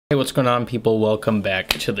Hey, what's going on, people? Welcome back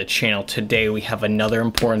to the channel. Today we have another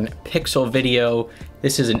important Pixel video.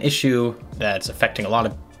 This is an issue that's affecting a lot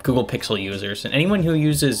of Google Pixel users and anyone who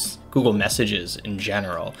uses Google Messages in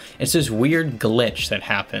general. It's this weird glitch that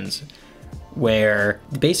happens where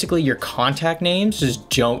basically your contact names just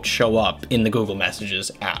don't show up in the Google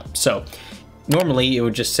Messages app. So normally it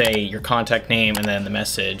would just say your contact name and then the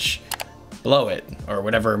message below it, or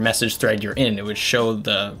whatever message thread you're in. It would show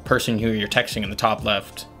the person who you're texting in the top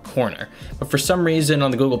left corner. But for some reason on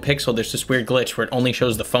the Google Pixel, there's this weird glitch where it only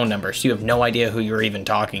shows the phone number, so you have no idea who you're even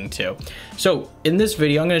talking to. So in this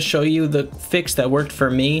video, I'm going to show you the fix that worked for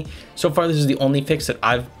me. So far, this is the only fix that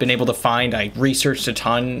I've been able to find. I researched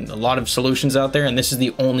a lot of solutions out there, and this is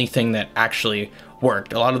the only thing that actually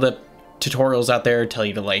worked. A lot of the tutorials out there tell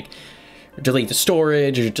you to like delete the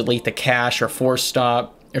storage or delete the cache or force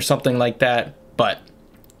stop or something like that. But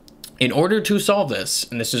in order to solve this,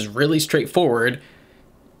 and this is really straightforward,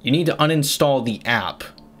 you need to uninstall the app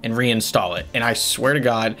and reinstall it. And I swear to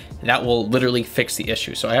God, that will literally fix the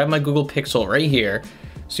issue. So I have my Google Pixel right here.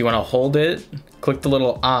 So you want to hold it, click the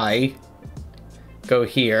little eye, go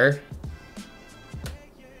here.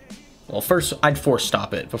 Well, first I'd force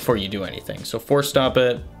stop it before you do anything. So force stop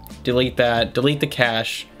it, delete that, delete the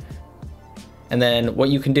cache. And then what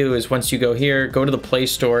you can do is once you go here, go to the Play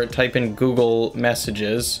Store, type in Google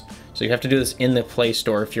Messages. So you have to do this in the Play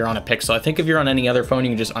Store if you're on a Pixel. I think if you're on any other phone,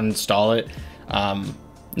 you can just uninstall it.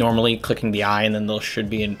 Normally clicking the I and then there should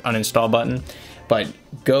be an uninstall button. But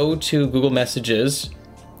go to Google Messages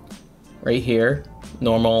right here,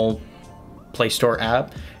 normal Play Store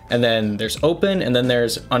app. And then there's open and then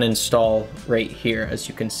there's uninstall right here, as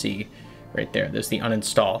you can see. Right there, there's the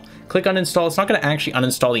uninstall. Click uninstall. It's not going to actually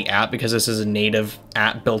uninstall the app because this is a native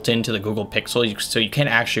app built into the Google Pixel, so you can't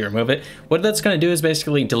actually remove it. What that's going to do is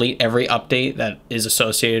basically delete every update that is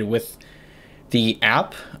associated with the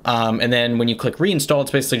app. And then when you click reinstall,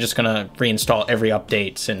 it's basically just going to reinstall every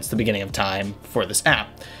update since the beginning of time for this app.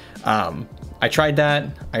 I tried that.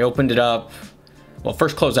 I opened it up. Well,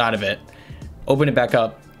 first close out of it, open it back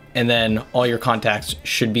up, and then all your contacts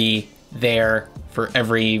should be there for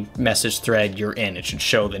every message thread you're in. It should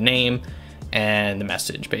show the name and the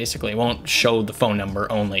message, basically. It won't show the phone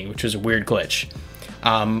number only, which is a weird glitch.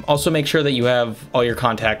 Also make sure that you have all your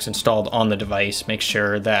contacts installed on the device. Make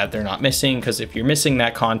sure that they're not missing, because if you're missing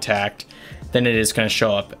that contact, then it is going to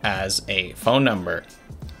show up as a phone number.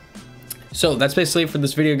 So that's basically it for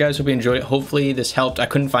this video, guys. Hope you enjoyed it. Hopefully this helped. I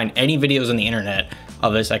couldn't find any videos on the internet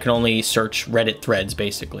of this. I could only search Reddit threads,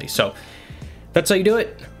 basically. So that's how you do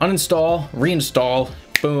it. Uninstall, reinstall,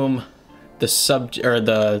 boom.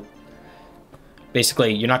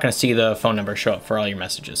 Basically, you're not going to see the phone number show up for all your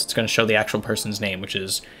messages. It's going to show the actual person's name, which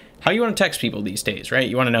is how you want to text people these days, right?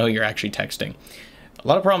 You want to know who you're actually texting. A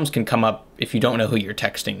lot of problems can come up if you don't know who you're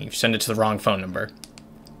texting. You send it to the wrong phone number.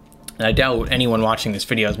 And I doubt anyone watching this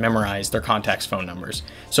video has memorized their contacts' phone numbers.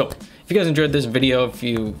 So if you guys enjoyed this video, if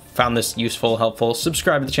you found this useful, helpful,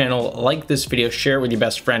 subscribe to the channel, like this video, share it with your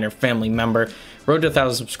best friend or family member. Road to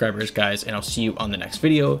 1,000 subscribers, guys, and I'll see you on the next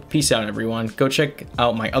video. Peace out, everyone. Go check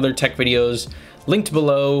out my other tech videos linked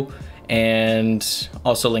below and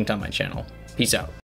also linked on my channel. Peace out.